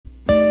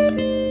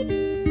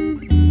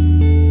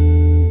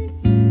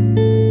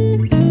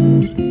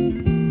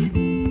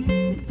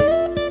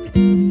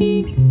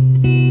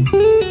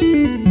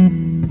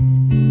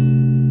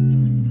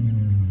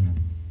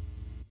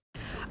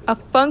A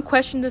fun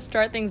question to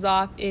start things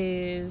off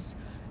is,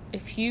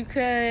 if you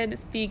could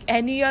speak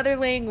any other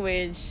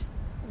language,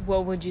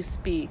 what would you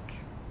speak?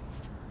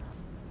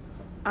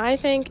 I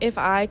think if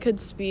I could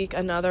speak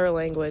another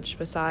language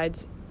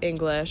besides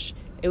English,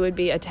 it would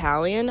be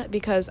Italian,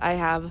 because I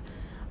have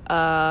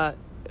a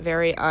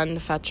very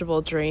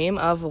unfetchable dream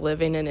of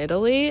living in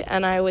Italy,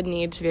 and I would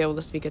need to be able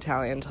to speak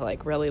Italian to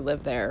really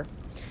live there.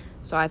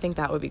 So I think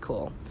that would be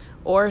cool.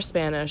 Or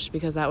Spanish,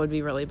 because that would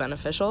be really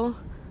beneficial.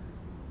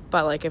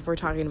 But if we're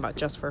talking about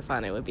just for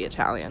fun, it would be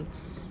Italian.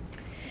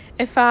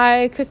 If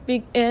I could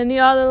speak any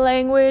other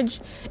language,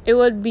 it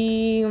would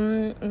be, I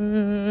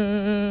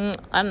don't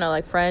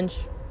know, French,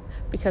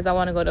 because I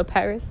want to go to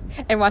Paris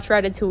and watch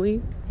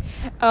Ratatouille.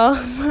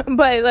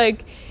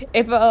 But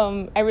if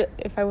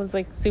I was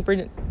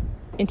super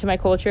into my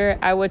culture,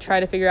 I would try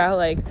to figure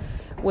out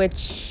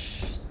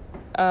which,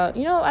 I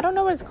don't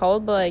know what it's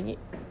called, but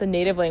the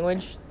native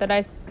language that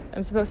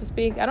I'm supposed to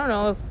speak. I don't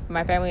know if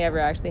my family ever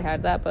actually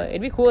had that, but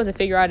it'd be cool to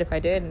figure out if I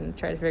did and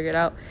try to figure it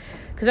out.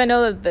 Because I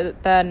know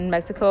that in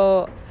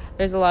Mexico,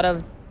 there's a lot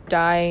of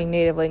dying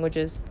native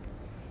languages.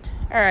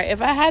 Alright,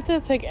 if I had to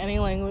pick any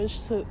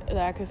language that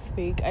I could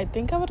speak, I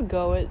think I would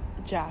go with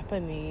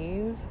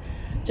Japanese.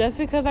 Just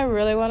because I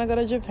really want to go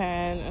to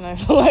Japan, and I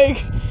feel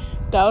like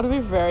that would be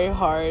very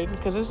hard.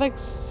 Because it's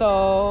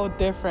so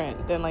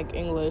different than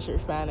English or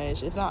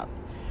Spanish. It's not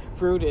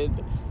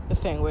rooted the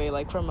same way,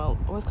 from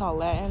what's called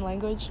Latin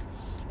language.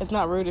 It's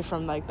not rooted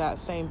from that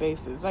same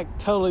basis.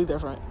 Totally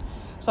different.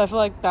 So I feel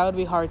like that would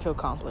be hard to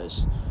accomplish.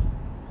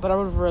 But I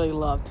would really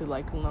love to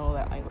know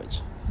that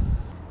language.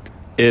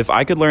 If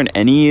I could learn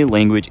any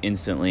language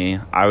instantly,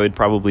 I would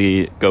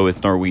probably go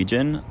with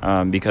Norwegian,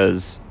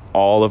 because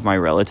all of my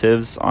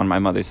relatives on my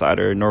mother's side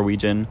are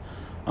Norwegian.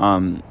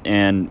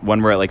 And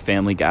when we're at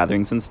family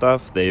gatherings and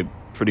stuff, they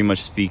pretty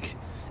much speak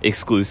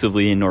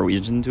exclusively in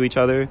Norwegian to each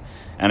other.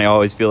 And I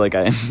always feel like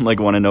I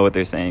want to know what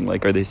they're saying.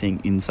 Are they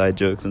saying inside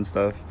jokes and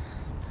stuff?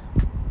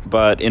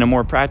 But in a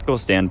more practical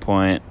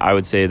standpoint, I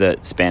would say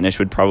that Spanish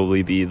would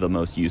probably be the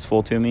most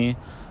useful to me,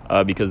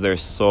 because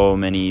there's so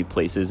many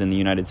places in the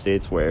United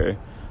States where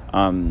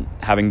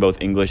having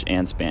both English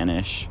and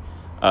Spanish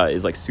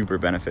is super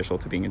beneficial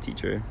to being a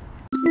teacher.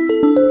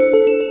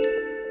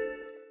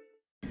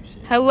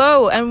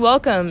 Hello and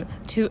welcome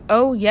to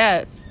Oh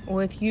Yes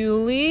with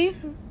Yuli,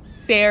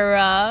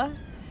 Sarah,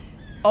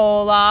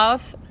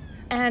 Olaf,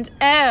 and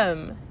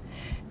M.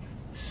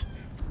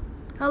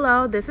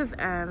 Hello, this is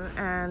M,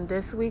 and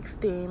this week's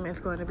theme is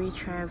going to be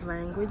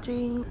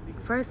translanguaging.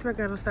 First, we're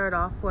going to start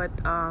off with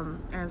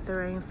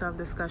answering some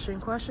discussion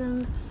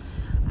questions,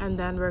 and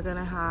then we're going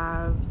to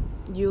have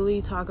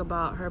Yuli talk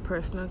about her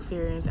personal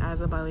experience as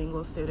a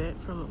bilingual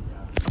student from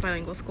a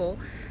bilingual school,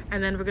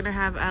 and then we're going to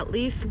have at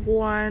least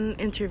one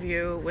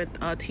interview with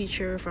a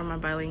teacher from a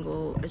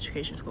bilingual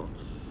education school.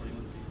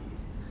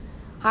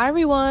 Hi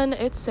everyone,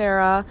 it's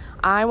Sarah.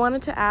 I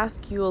wanted to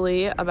ask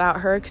Yuli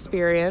about her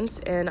experience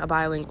in a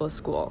bilingual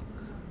school.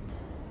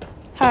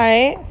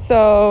 Hi,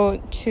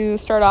 so to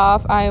start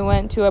off, I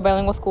went to a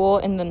bilingual school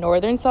in the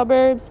northern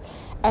suburbs,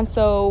 and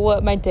so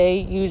what my day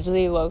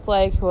usually looked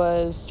like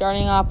was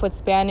starting off with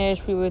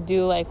Spanish. We would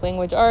do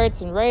language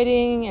arts and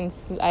writing, and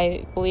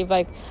I believe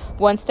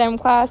one STEM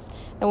class,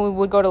 and we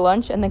would go to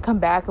lunch and then come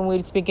back and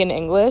we'd speak in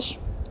English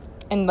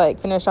and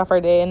finish off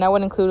our day, and that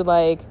would include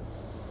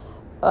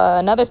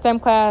another STEM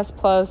class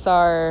plus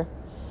our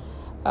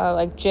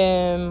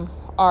gym,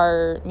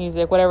 art,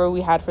 music, whatever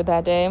we had for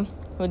that day.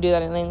 We'd do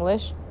that in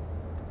English.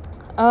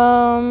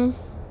 What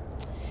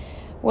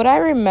I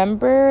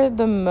remember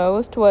the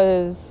most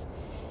was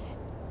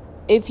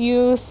if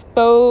you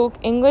spoke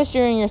English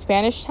during your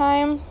Spanish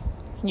time,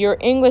 your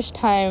English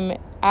time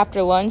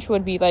after lunch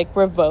would be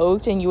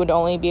revoked, and you would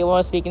only be able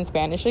to speak in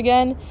Spanish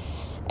again.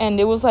 And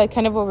it was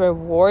kind of a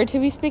reward to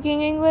be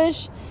speaking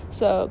English.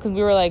 So, because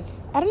we were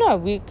I don't know,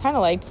 we kind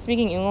of liked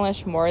speaking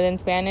English more than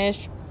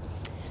Spanish.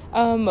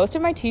 Most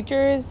of my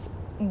teachers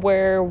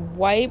were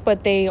white,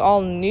 but they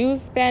all knew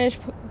Spanish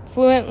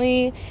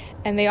fluently,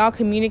 and they all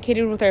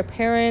communicated with their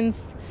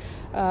parents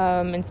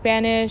in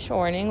Spanish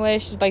or in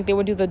English. They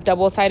would do the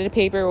double-sided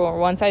paper where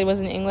one side was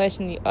in English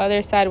and the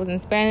other side was in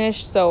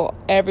Spanish, so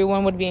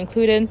everyone would be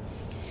included.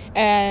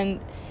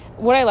 And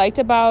what I liked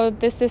about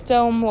this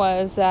system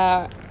was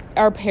that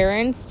our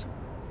parents,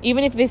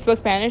 even if they spoke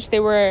Spanish,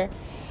 they were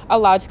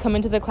allowed to come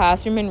into the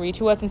classroom and read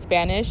to us in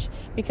Spanish,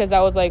 because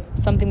that was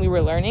something we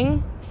were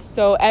learning.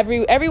 So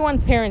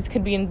everyone's parents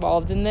could be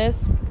involved in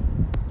this.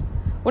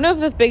 One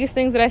of the biggest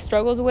things that I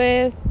struggled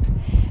with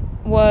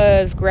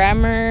was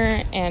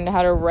grammar and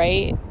how to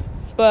write,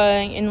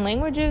 but in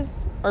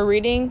languages or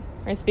reading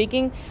or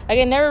speaking,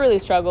 I never really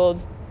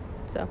struggled.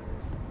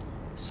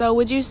 So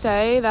would you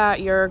say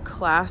that your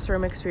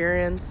classroom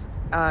experience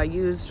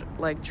used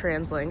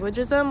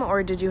translanguagism,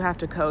 or did you have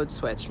to code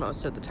switch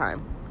most of the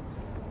time?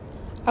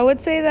 I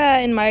would say that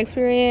in my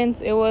experience,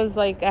 it was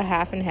a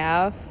half and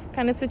half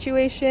kind of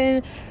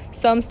situation.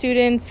 Some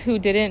students who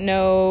didn't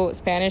know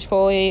Spanish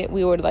fully,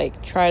 we would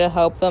try to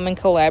help them and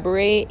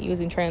collaborate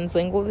using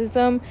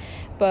translingualism.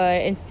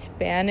 But in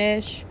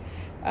Spanish,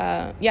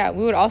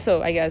 we would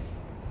also, I guess,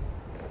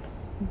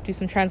 do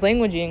some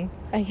translanguaging,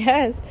 I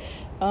guess.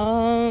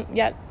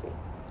 The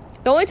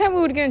only time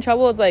we would get in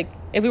trouble is, like,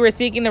 if we were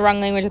speaking the wrong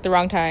language at the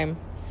wrong time.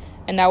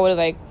 And that would,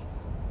 like,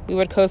 we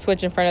would code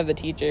switch in front of the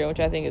teacher, which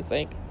I think is,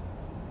 like,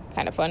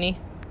 kind of funny.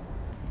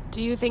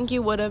 Do you think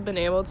you would have been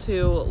able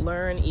to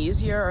learn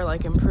easier or,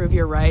 like, improve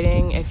your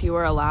writing if you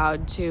were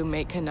allowed to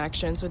make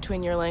connections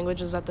between your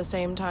languages at the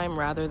same time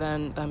rather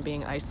than them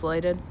being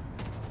isolated?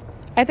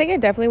 I think I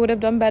definitely would have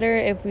done better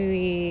if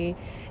we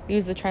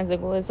used the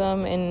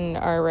translingualism in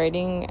our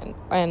writing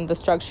and the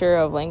structure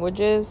of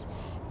languages,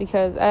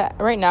 because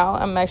right now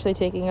I'm actually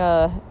taking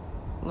a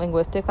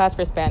linguistic class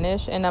for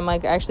Spanish, and I'm,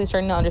 like, actually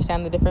starting to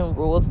understand the different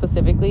rules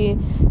specifically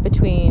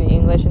between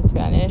English and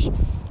Spanish,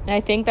 and I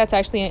think that's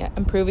actually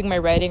improving my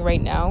writing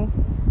right now.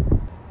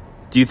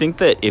 Do you think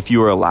that if you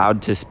were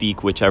allowed to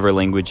speak whichever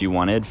language you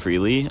wanted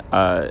freely,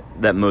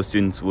 that most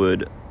students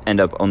would end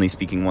up only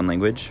speaking one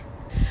language?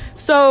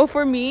 So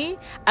for me,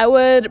 I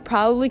would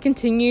probably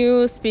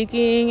continue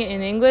speaking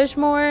in English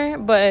more,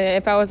 but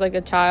if I was, like,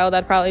 a child,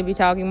 I'd probably be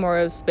talking more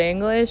of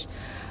Spanglish.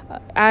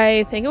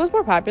 I think it was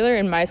more popular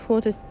in my school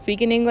to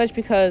speak in English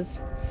because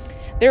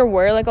there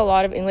were, like, a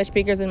lot of English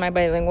speakers in my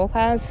bilingual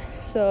class,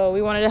 so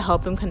we wanted to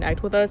help them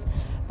connect with us.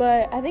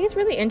 But I think it's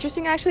really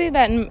interesting, actually,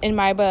 that in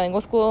my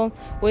bilingual school,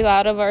 we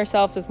thought of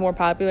ourselves as more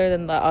popular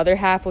than the other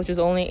half, which is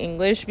only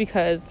English,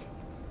 because,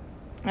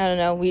 I don't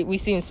know, we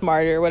seem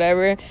smarter or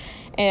whatever.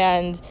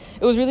 And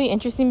it was really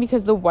interesting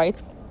because the white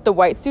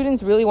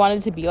students really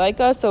wanted to be like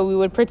us, so we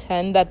would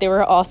pretend that they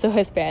were also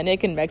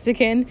Hispanic and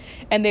Mexican,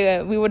 and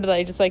we would,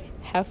 like, just, like,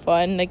 have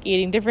fun, like,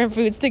 eating different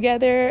foods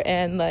together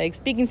and, like,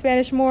 speaking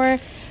Spanish more.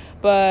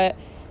 But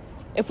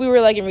if we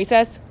were, like, in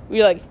recess, we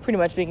were, like, pretty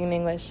much speaking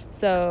English.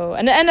 So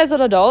and as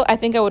an adult, I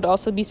think I would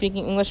also be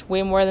speaking English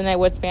way more than I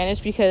would Spanish,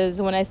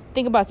 because when I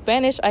think about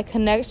Spanish, I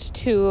connected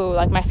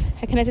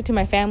to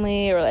my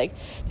family or, like,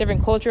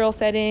 different cultural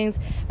settings,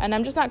 and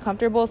I'm just not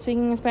comfortable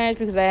speaking in Spanish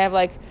because I have,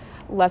 like,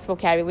 less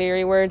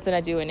vocabulary words than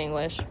I do in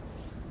English.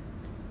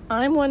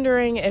 I'm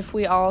wondering if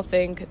we all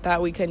think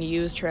that we can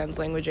use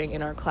translanguaging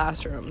in our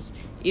classrooms,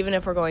 even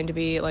if we're going to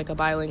be, like, a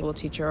bilingual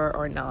teacher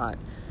or not.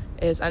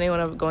 Is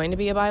anyone going to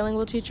be a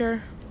bilingual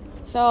teacher?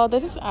 So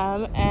this is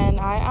and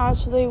I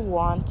actually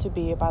want to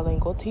be a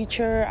bilingual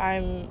teacher.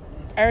 I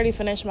already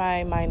finished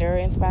my minor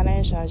in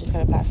Spanish, and I just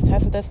gotta pass the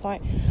test at this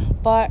point.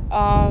 But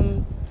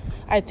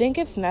I think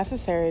it's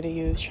necessary to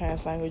use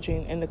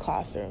translanguaging in the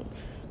classroom,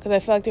 because I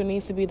feel like there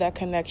needs to be that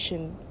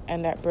connection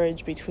and that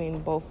bridge between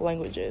both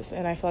languages,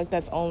 and I feel like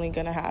that's only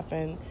gonna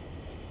happen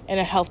in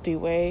a healthy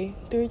way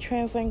through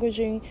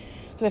translanguaging.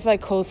 Because I feel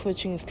like code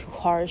switching is too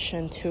harsh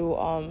and too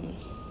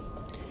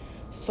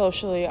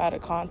socially out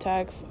of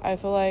context, I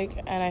feel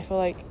like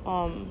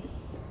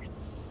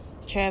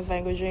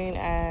translanguaging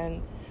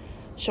and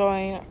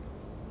showing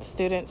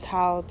students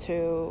how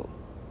to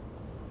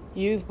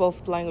use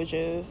both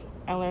languages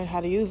and learn how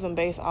to use them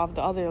based off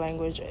the other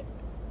language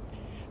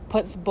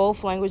puts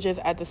both languages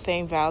at the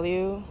same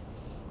value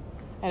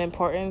and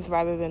importance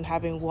rather than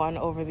having one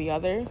over the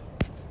other.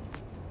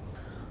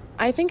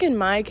 I think in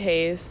my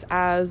case,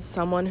 as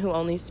someone who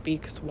only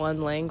speaks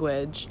one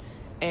language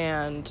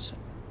and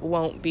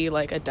won't be,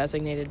 like, a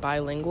designated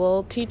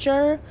bilingual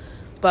teacher,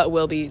 but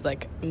will be,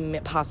 like,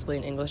 possibly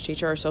an English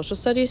teacher or social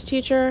studies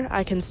teacher,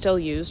 I can still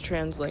use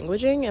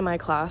translanguaging in my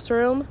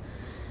classroom.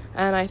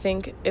 And I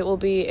think it will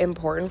be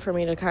important for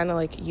me to kind of,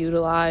 like,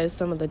 utilize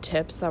some of the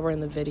tips that were in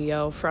the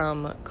video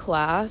from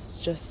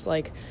class, just,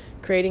 like,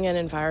 creating an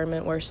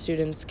environment where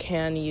students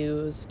can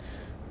use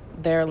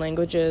their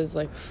languages,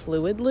 like,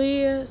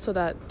 fluidly, so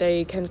that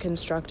they can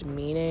construct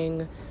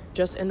meaning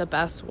just in the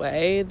best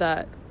way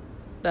that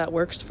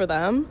works for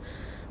them,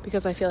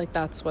 because I feel like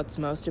that's what's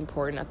most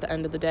important at the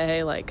end of the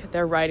day. Like,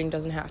 their writing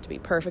doesn't have to be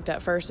perfect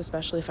at first,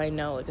 especially if I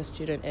know, like, a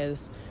student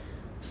is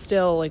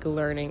still, like,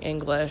 learning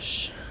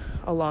English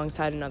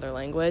alongside another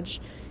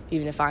language,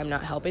 even if I'm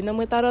not helping them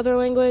with that other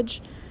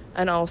language.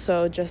 And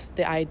also just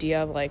the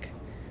idea of, like,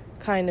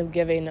 kind of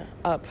giving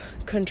up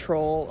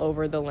control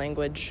over the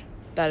language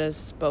that is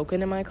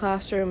spoken in my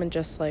classroom, and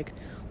just, like,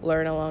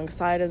 learn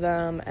alongside of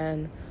them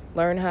and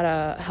learn how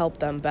to help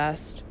them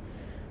best,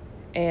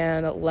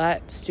 and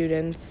let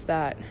students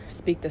that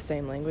speak the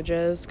same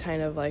languages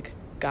kind of, like,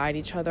 guide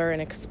each other and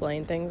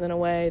explain things in a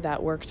way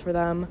that works for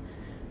them.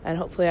 And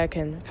hopefully I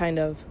can kind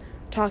of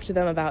talk to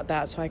them about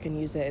that so I can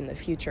use it in the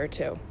future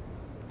too.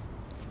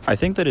 I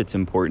think that it's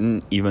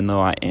important, even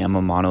though I am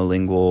a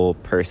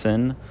monolingual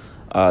person,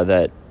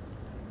 that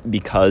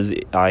because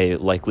I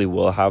likely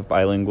will have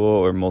bilingual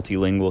or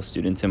multilingual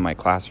students in my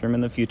classroom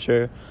in the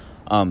future,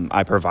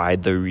 I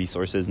provide the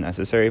resources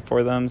necessary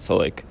for them. So,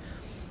 like,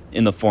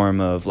 in the form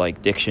of,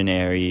 like,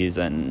 dictionaries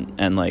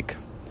and like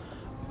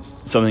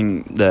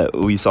something that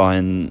we saw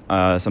in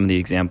some of the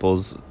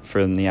examples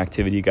from the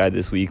activity guide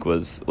this week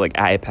was, like,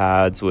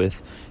 iPads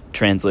with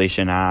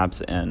translation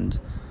apps and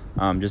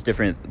just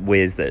different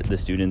ways that the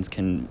students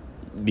can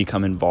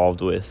become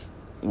involved with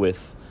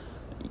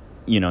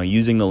you know,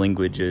 using the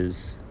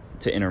languages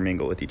to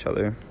intermingle with each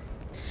other.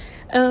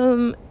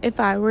 If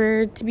I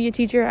were to be a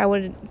teacher, I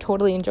would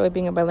totally enjoy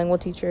being a bilingual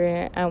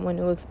teacher. I want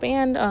to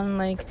expand on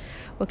like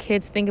what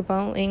kids think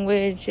about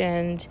language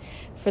and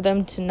for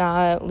them to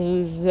not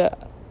lose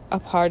a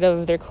part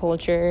of their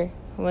culture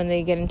when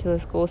they get into the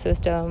school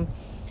system.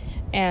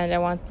 And I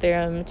want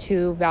them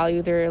to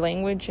value their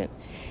language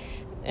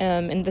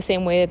in the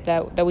same way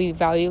that we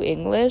value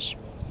English.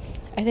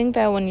 I think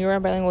that when you're a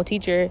bilingual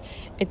teacher,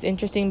 it's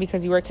interesting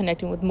because you are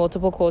connecting with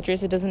multiple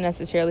cultures. It doesn't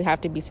necessarily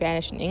have to be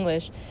Spanish and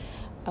English.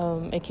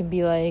 It can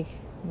be like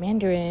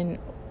Mandarin,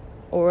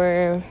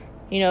 or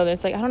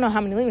there's like, I don't know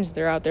how many languages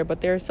there are out there,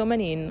 but there are so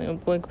many,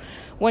 and like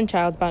one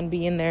child's bound to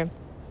be in there.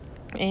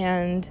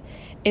 And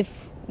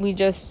if we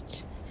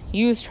just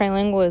use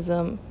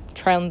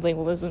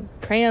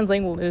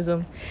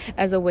translingualism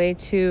as a way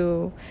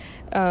to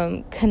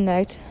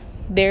connect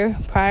their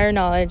prior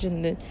knowledge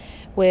and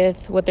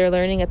with what they're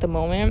learning at the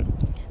moment,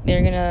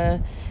 they're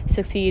gonna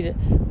succeed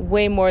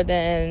way more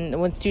than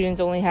when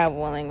students only have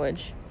one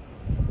language.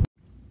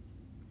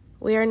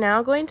 We are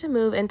now going to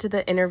move into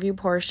the interview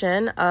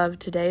portion of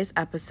today's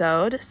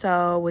episode.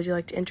 So would you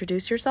like to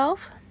introduce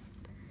yourself?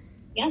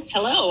 Yes,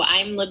 hello.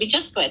 I'm Libby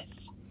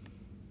Juskowitz.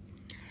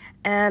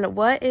 And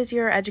what is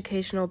your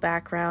educational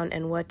background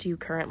and what do you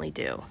currently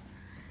do?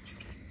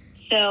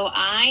 So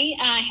I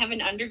have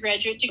an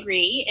undergraduate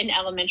degree in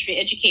elementary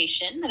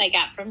education that I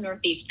got from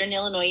Northeastern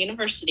Illinois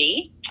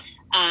University.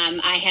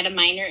 I had a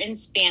minor in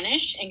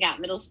Spanish and got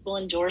middle school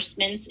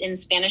endorsements in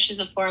Spanish as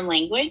a foreign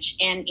language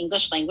and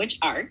English language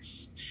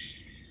arts.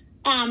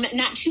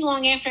 Not too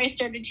long after I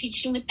started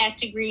teaching with that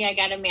degree, I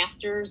got a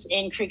master's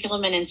in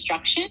curriculum and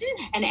instruction,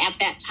 and at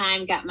that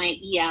time got my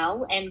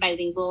EL and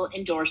bilingual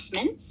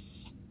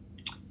endorsements.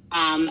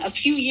 A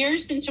few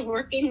years into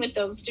working with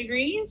those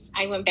degrees,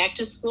 I went back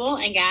to school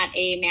and got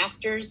a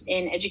master's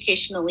in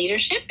educational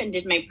leadership and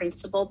did my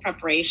principal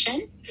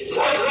preparation.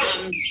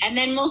 And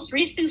then most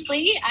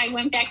recently, I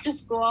went back to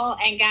school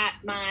and got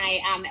my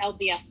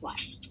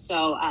LBS1,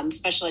 so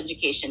special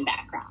education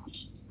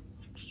background.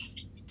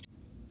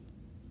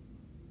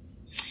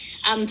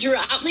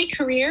 Throughout my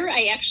career,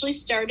 I actually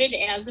started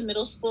as a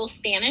middle school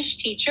Spanish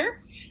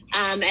teacher.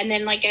 And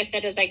then, like I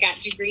said, as I got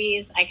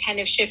degrees, I kind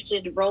of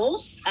shifted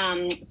roles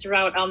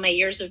throughout all my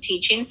years of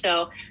teaching.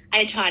 So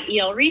I taught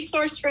EL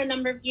Resource for a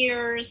number of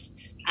years,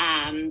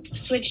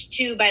 switched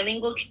to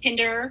bilingual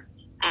kinder,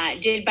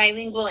 did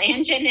bilingual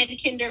and gen ed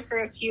kinder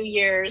for a few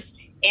years.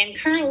 And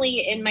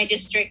currently in my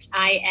district,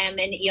 I am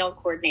an EL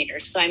coordinator.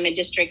 So I'm a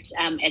district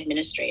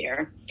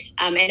administrator.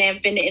 And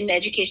I've been in the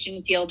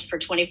education field for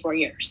 24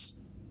 years.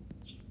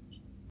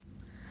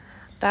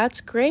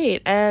 That's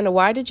great. And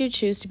why did you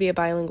choose to be a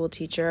bilingual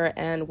teacher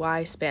and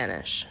why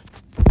Spanish?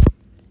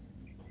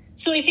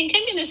 So I think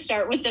I'm going to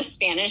start with the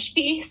Spanish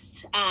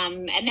piece.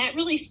 And that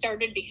really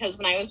started because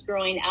when I was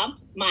growing up,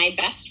 my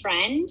best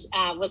friend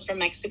was from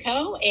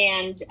Mexico,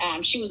 and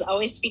she was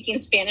always speaking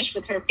Spanish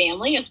with her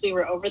family as we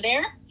were over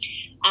there.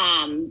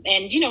 And,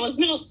 it was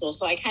middle school.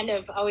 So I kind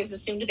of always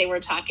assumed they were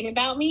talking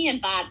about me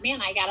and thought,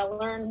 man, I got to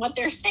learn what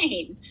they're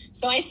saying.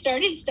 So I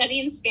started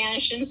studying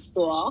Spanish in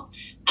school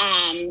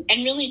and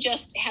really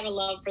just had a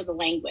love for the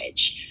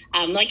language.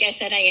 Like I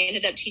said, I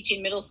ended up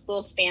teaching middle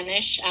school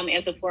Spanish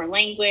as a foreign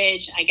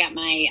language. I got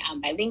my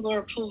bilingual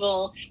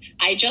approval.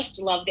 I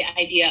just love the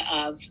idea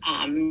of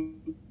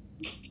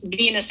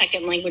being a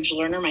second language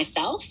learner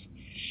myself.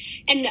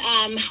 And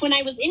when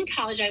I was in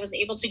college, I was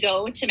able to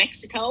go to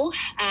Mexico.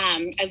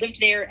 I lived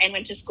there and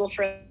went to school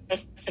for a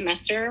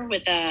semester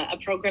with a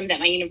program that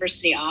my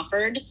university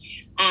offered.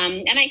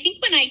 And I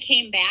think when I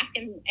came back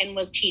and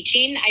was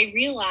teaching, I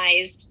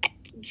realized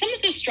some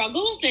of the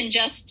struggles and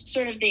just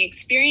sort of the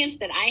experience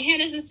that I had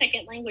as a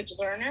second language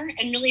learner,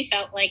 and really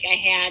felt like I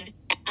had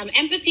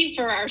empathy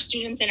for our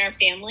students and our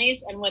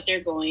families and what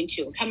they're going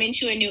to. Coming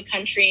to a new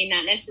country,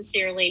 not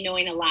necessarily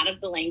knowing a lot of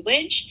the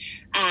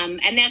language.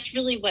 And that's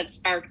really what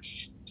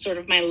sparked sort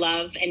of my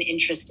love and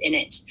interest in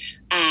it.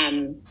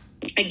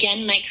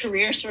 Again, my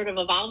career sort of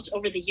evolved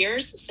over the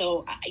years.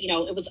 So,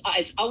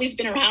 it's always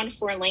been around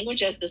foreign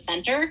language as the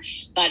center,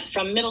 but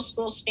from middle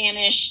school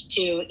Spanish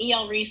to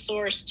EL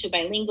Resource to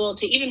bilingual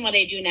to even what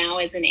I do now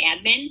as an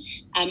admin,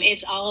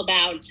 it's all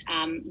about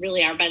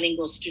really our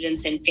bilingual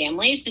students and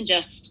families, and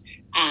just,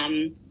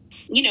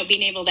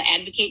 being able to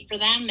advocate for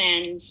them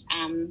and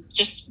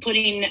just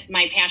putting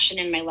my passion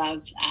and my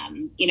love,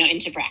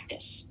 into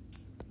practice.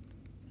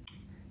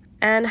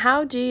 And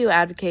how do you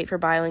advocate for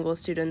bilingual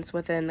students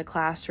within the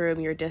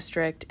classroom, your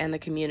district, and the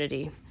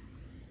community?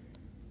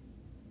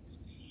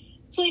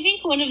 So I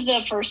think one of the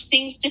first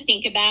things to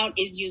think about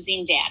is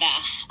using data.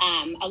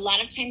 A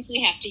lot of times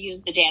we have to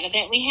use the data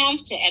that we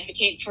have to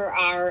advocate for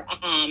our,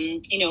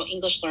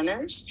 English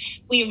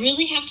learners. We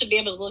really have to be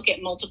able to look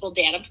at multiple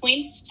data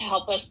points to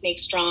help us make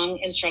strong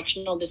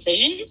instructional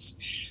decisions.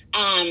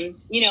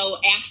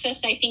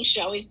 Access, I think,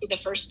 should always be the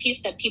first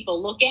piece that people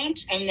look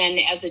at. And then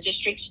as a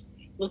district,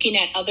 looking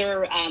at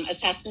other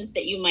assessments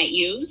that you might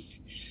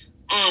use.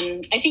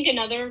 I think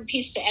another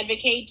piece to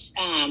advocate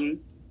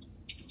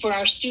for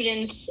our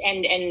students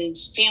and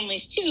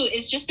families too,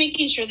 is just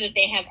making sure that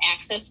they have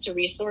access to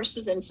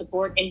resources and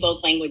support in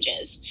both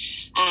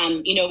languages.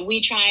 We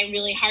try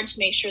really hard to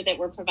make sure that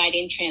we're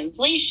providing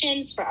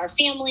translations for our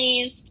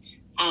families.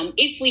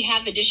 If we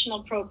have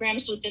additional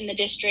programs within the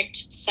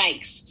district,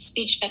 psychs,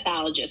 speech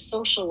pathologists,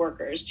 social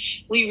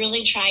workers, we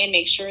really try and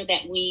make sure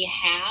that we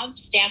have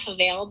staff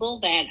available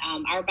that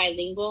are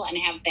bilingual and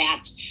have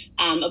that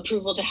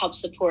approval to help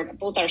support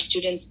both our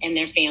students and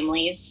their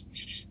families.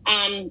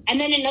 And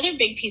then another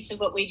big piece of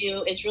what we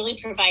do is really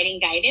providing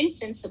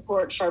guidance and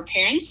support for our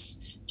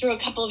parents through a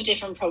couple of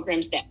different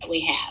programs that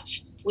we have.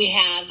 We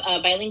have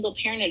a bilingual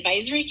parent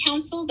advisory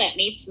council that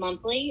meets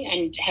monthly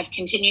and have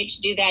continued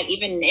to do that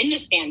even in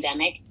this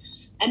pandemic.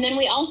 And then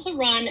we also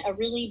run a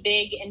really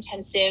big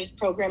intensive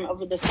program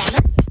over the summer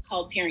that's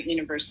called Parent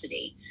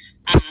University.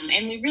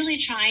 And we really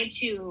try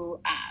to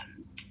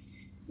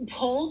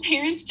poll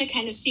parents to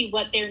kind of see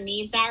what their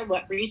needs are,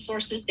 what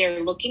resources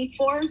they're looking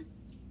for,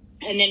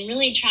 and then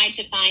really try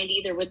to find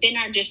either within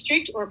our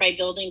district or by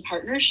building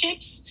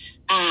partnerships,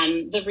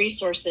 the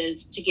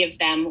resources to give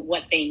them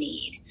what they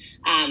need.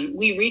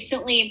 We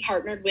recently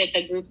partnered with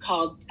a group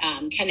called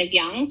Kenneth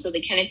Young. So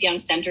the Kenneth Young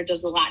Center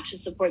does a lot to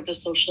support the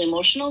social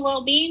emotional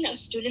well-being of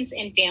students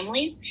and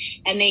families.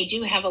 And they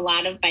do have a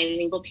lot of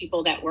bilingual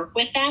people that work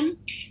with them.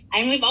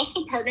 And we've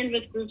also partnered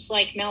with groups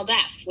like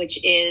MelDef,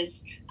 which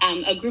is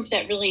a group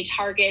that really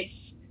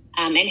targets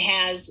and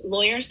has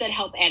lawyers that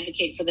help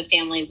advocate for the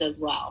families as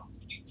well.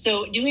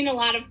 So doing a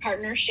lot of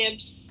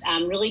partnerships,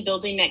 really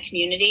building that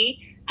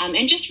community.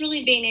 And just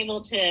really being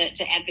able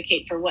to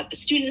advocate for what the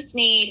students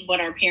need, what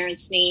our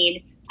parents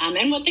need,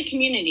 and what the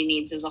community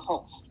needs as a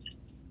whole.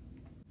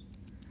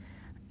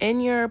 In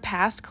your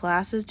past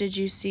classes, did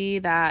you see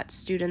that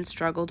students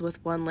struggled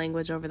with one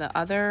language over the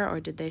other, or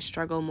did they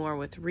struggle more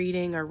with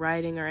reading or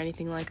writing or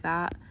anything like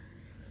that?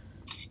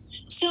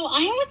 So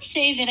I would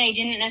say that I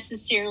didn't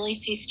necessarily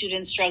see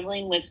students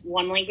struggling with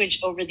one language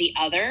over the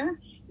other.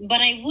 But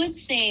I would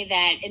say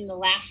that in the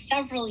last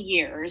several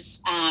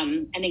years,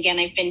 and again,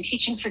 I've been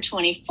teaching for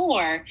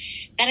 24,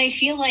 that I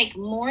feel like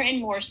more and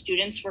more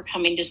students were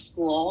coming to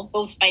school,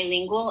 both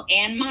bilingual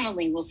and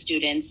monolingual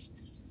students.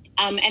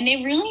 And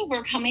they really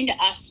were coming to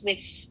us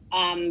with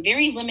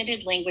very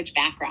limited language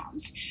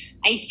backgrounds.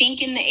 I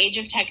think in the age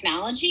of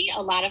technology,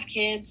 a lot of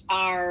kids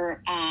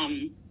are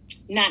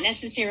not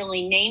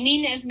necessarily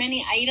naming as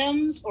many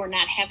items or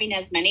not having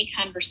as many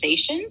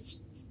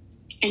conversations.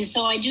 And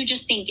so I do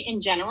just think in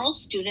general,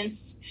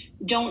 students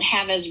don't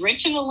have as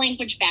rich of a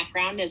language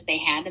background as they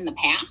had in the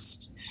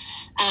past.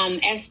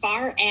 As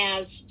far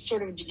as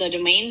sort of the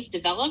domains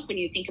develop, when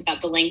you think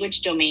about the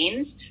language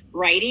domains,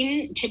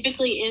 writing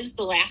typically is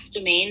the last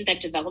domain that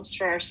develops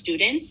for our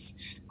students.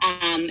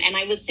 And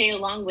I would say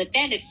along with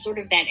that, it's sort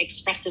of that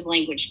expressive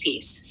language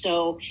piece.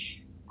 So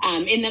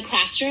in the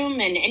classroom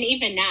and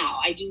even now,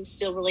 I do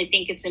still really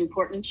think it's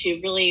important to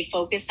really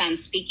focus on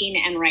speaking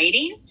and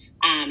writing.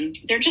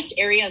 They're just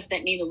areas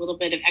that need a little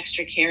bit of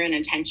extra care and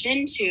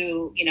attention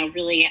to,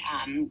 really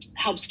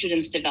help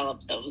students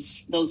develop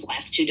those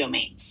last two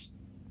domains.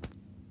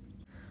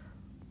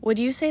 Would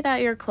you say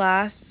that your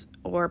class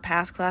or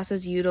past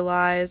classes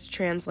utilized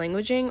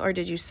translanguaging, or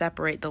did you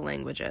separate the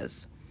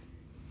languages?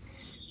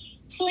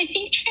 So I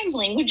think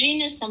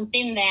translanguaging is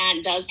something that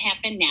does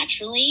happen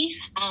naturally.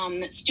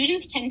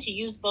 Students tend to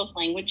use both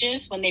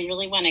languages when they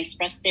really want to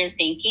express their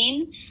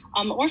thinking,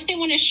 or if they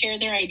want to share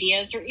their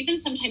ideas, or even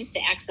sometimes to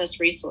access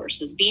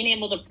resources. Being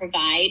able to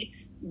provide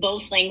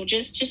both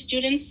languages to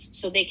students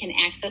so they can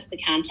access the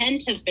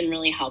content has been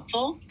really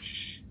helpful.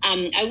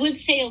 I would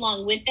say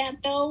along with that,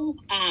 though,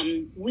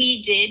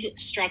 we did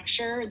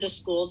structure the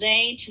school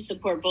day to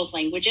support both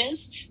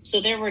languages.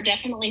 So there were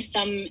definitely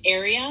some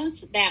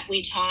areas that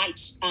we taught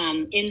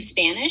in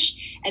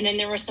Spanish. And then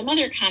there were some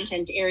other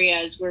content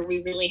areas where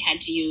we really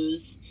had to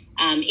use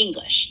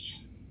English.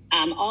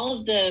 All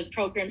of the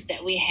programs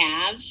that we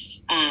have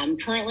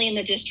currently in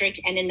the district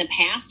and in the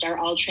past are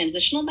all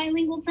transitional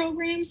bilingual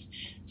programs.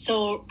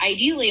 So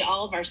ideally,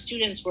 all of our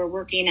students were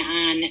working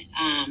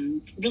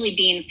on really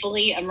being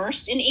fully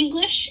immersed in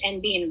English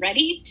and being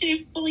ready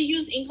to fully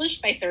use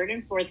English by third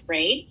and fourth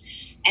grade.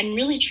 And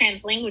really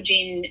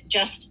translanguaging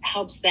just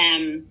helps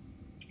them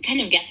kind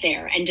of get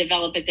there and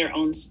develop at their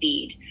own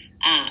speed.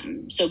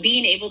 So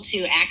being able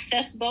to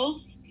access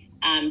both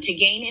to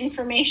gain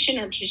information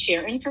or to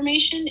share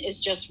information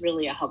is just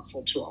really a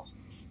helpful tool.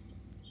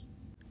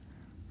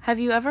 Have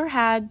you ever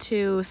had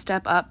to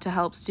step up to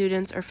help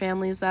students or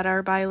families that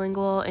are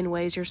bilingual in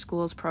ways your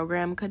school's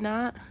program could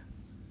not?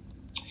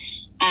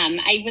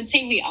 I would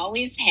say we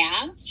always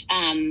have,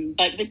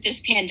 but with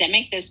this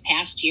pandemic this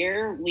past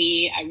year,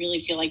 I really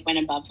feel like went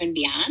above and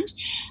beyond.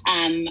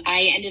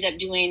 I ended up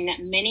doing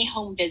many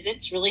home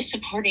visits, really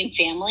supporting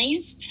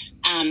families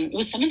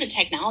with some of the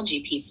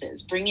technology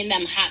pieces, bringing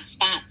them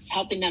hotspots,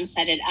 helping them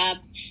set it up,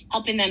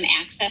 helping them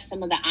access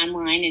some of the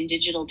online and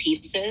digital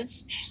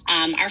pieces.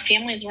 Our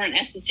families weren't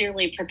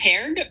necessarily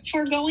prepared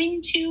for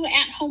going to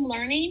at-home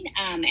learning,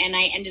 and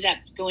I ended up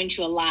going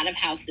to a lot of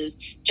houses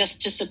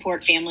just to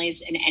support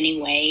families in any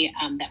way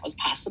that was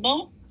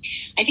possible.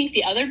 I think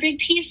the other big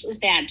piece is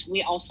that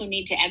we also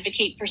need to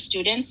advocate for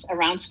students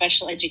around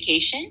special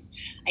education.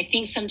 I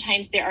think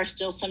sometimes there are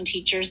still some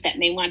teachers that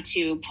may want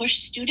to push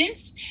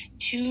students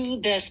to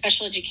the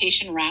special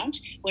education route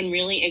when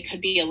really it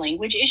could be a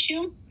language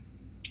issue.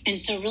 And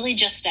so really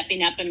just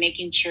stepping up and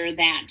making sure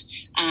that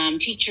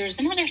teachers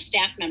and other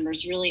staff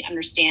members really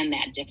understand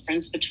that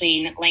difference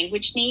between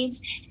language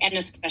needs and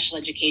a special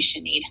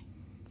education need.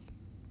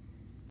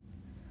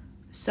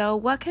 So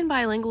what can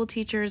bilingual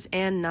teachers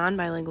and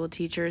non-bilingual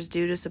teachers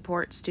do to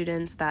support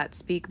students that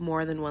speak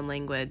more than one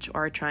language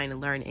or are trying to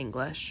learn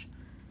English?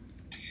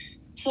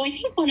 So I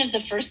think one of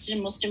the first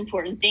and most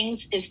important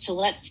things is to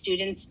let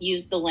students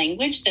use the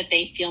language that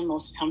they feel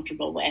most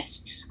comfortable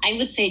with. I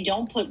would say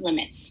don't put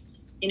limits.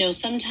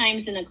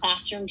 Sometimes in the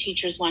classroom,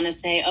 teachers want to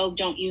say, oh,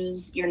 don't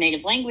use your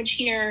native language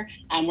here.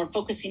 We're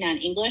focusing on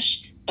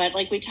English. But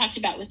like we talked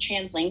about with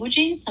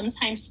translanguaging,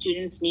 sometimes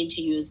students need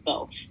to use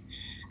both.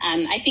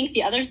 I think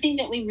the other thing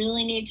that we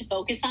really need to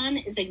focus on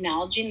is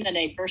acknowledging the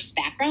diverse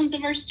backgrounds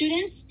of our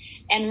students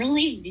and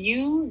really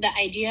view the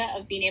idea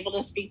of being able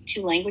to speak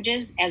two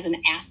languages as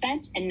an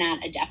asset and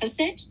not a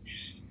deficit.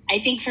 I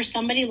think for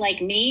somebody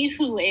like me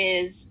who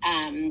is,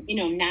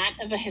 not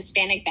of a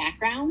Hispanic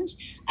background,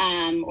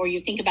 or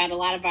you think about a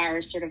lot of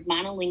our sort of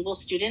monolingual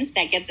students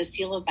that get the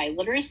seal of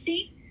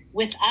biliteracy,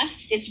 with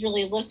us, it's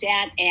really looked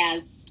at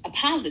as a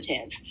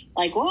positive.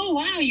 Like, whoa,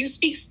 wow, you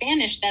speak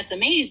Spanish. That's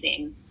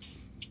amazing.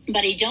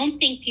 But I don't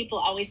think people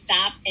always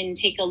stop and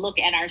take a look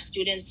at our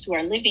students who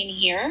are living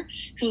here,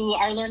 who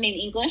are learning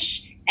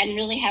English and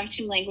really have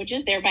two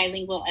languages. They're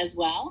bilingual as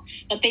well,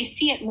 but they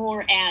see it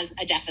more as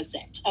a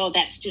deficit. Oh,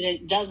 that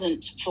student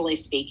doesn't fully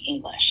speak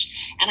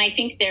English. And I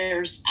think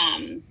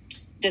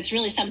that's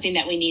really something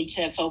that we need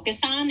to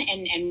focus on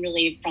and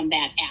really from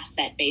that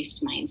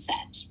asset-based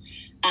mindset.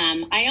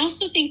 I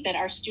also think that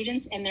our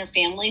students and their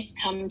families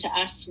come to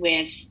us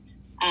with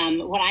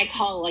what I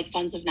call like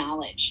funds of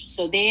knowledge.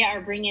 So they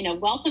are bringing a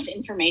wealth of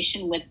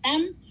information with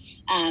them,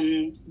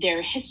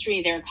 their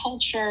history, their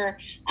culture.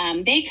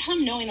 They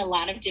come knowing a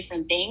lot of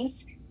different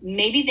things.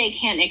 Maybe they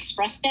can't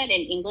express that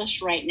in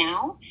English right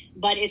now,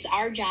 but it's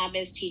our job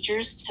as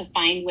teachers to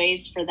find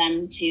ways for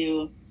them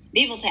to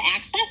be able to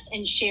access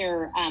and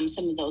share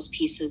some of those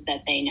pieces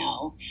that they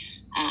know.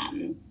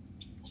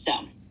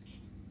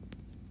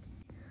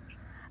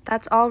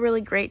 That's all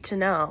really great to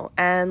know.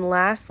 And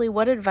lastly,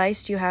 what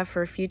advice do you have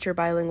for future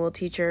bilingual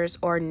teachers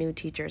or new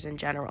teachers in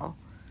general?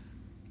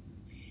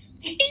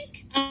 I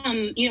think,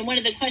 one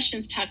of the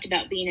questions talked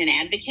about being an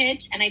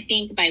advocate, and I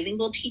think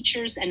bilingual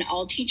teachers and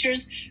all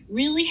teachers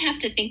really have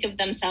to think of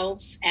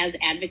themselves as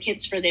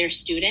advocates for their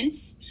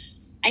students.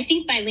 I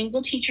think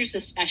bilingual teachers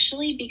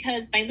especially,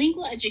 because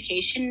bilingual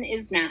education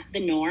is not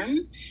the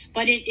norm,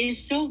 but it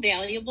is so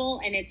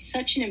valuable and it's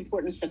such an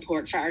important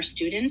support for our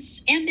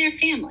students and their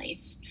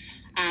families.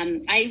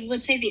 I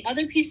would say the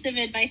other piece of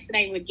advice that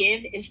I would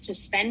give is to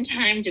spend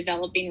time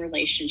developing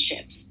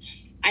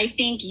relationships. I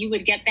think you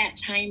would get that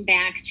time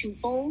back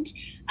twofold.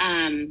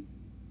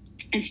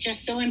 It's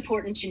just so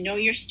important to know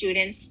your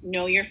students,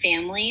 know your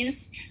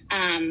families,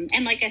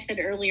 and like I said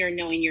earlier,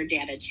 knowing your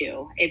data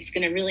too. It's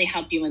going to really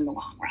help you in the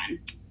long run.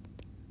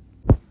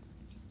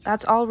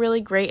 That's all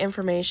really great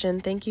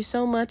information. Thank you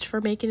so much for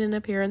making an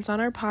appearance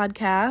on our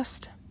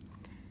podcast.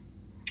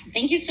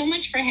 Thank you so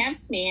much for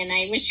having me, and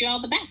I wish you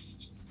all the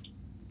best.